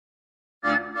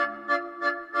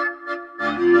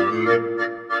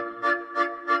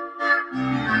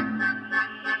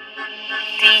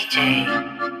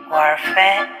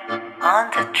Perfect on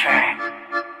the track.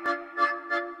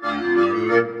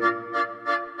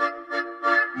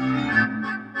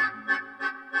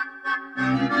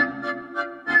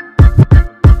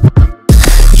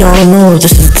 Y'all know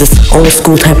this is this old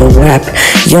school type of rap.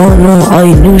 Y'all know all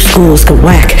you new schools can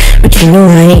whack. But you know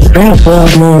I ain't rap well,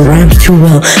 more rhymes too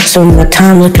well. So my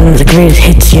time looking at the greatest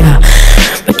hits, yeah.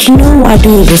 But you know I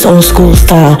do this old school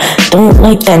style. Don't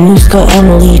like that new school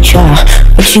Emily child.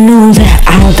 But you know that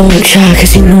I don't try,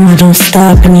 cause you know I don't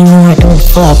stop and you know I don't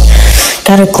flop.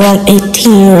 Got a Glock 18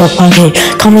 in my pocket.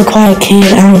 Call me quiet kid,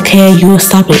 I don't care, you will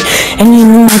stop it. And you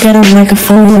know I got a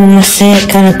microphone on my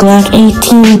set. Got a Glock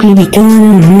 18, baby gun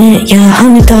in my neck. Yeah,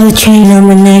 $100 chain on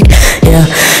my neck. Yeah,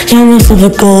 diamonds of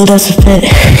the gold, that's a fit.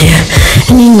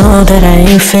 Yeah, and you know that I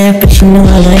ain't fat, but you know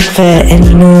I like fat. And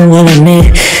you know what I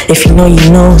meant. If you know,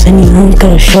 then you ain't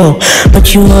gonna show.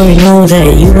 But you already know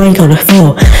that you ain't gonna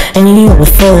fall. And you don't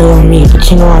fall on me, but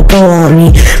you know I go on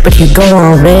me. But you go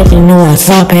on red, you know I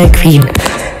stop at green.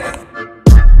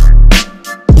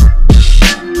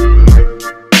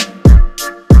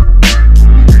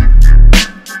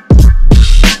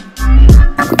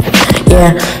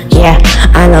 Yeah,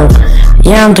 I know.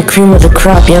 Yeah, I'm the cream of the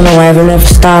crop, you know I never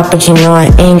stop. But you know I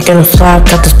ain't gonna flop.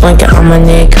 Got this blanket on my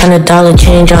neck, $100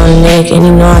 change on the neck. And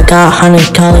you know I got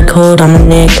 $100 code on my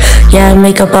neck. Yeah, I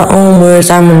make up my own words,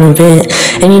 I'm an event.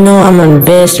 And you know I'm gonna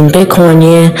invest in Bitcoin,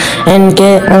 yeah. And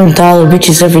get $100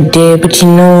 riches every day. But you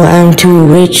know I'm too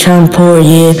rich, I'm poor,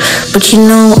 yeah. But you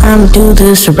know I'm do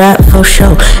this rap for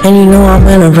show. And you know I'm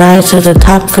gonna rise to the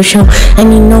top for sure.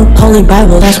 And you know Holy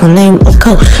Bible, that's my name,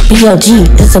 Oko. BLG,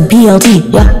 it's a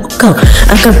BLT, yeah, Oko.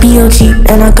 I got BLT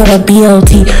and I got a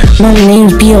BLT. My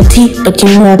name's BLT, but you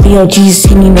know I BLG's.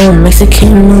 And you know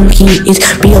Mexican monkey is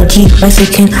BLG,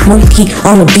 Mexican monkey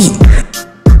on the beat.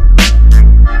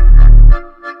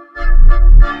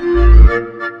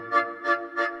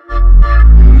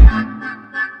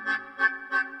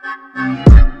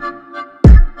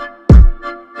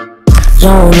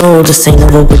 Y'all know this ain't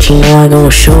over, but you know I go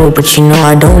show. But you know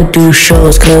I don't do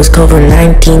shows, cause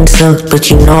COVID-19 sucks. But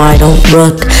you know I don't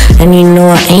look. And you know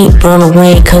I ain't run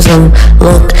away, cause I'm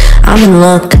in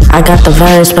luck. I got the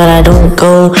virus, but I don't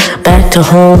go back to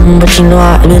home. But you know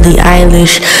I Billie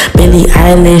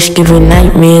Eilish give her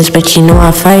nightmares. But you know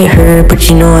I fight her, but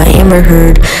you know I Amber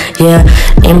Heard. Yeah,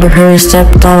 Amber Heard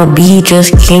stepped on a bee.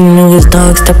 Just King knew his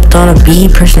dog stepped on a bee.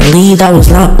 Personally, that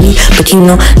was not me. But you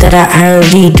know that I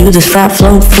already do this rap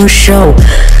flow for show.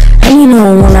 And you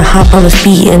know I wanna hop on this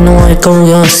beat and know I go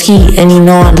on ski. And you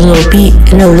know I do a little beat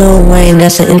in a little way, and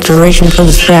that's an inspiration for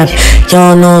this rap.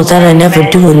 Y'all know that I never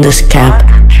do in this cap.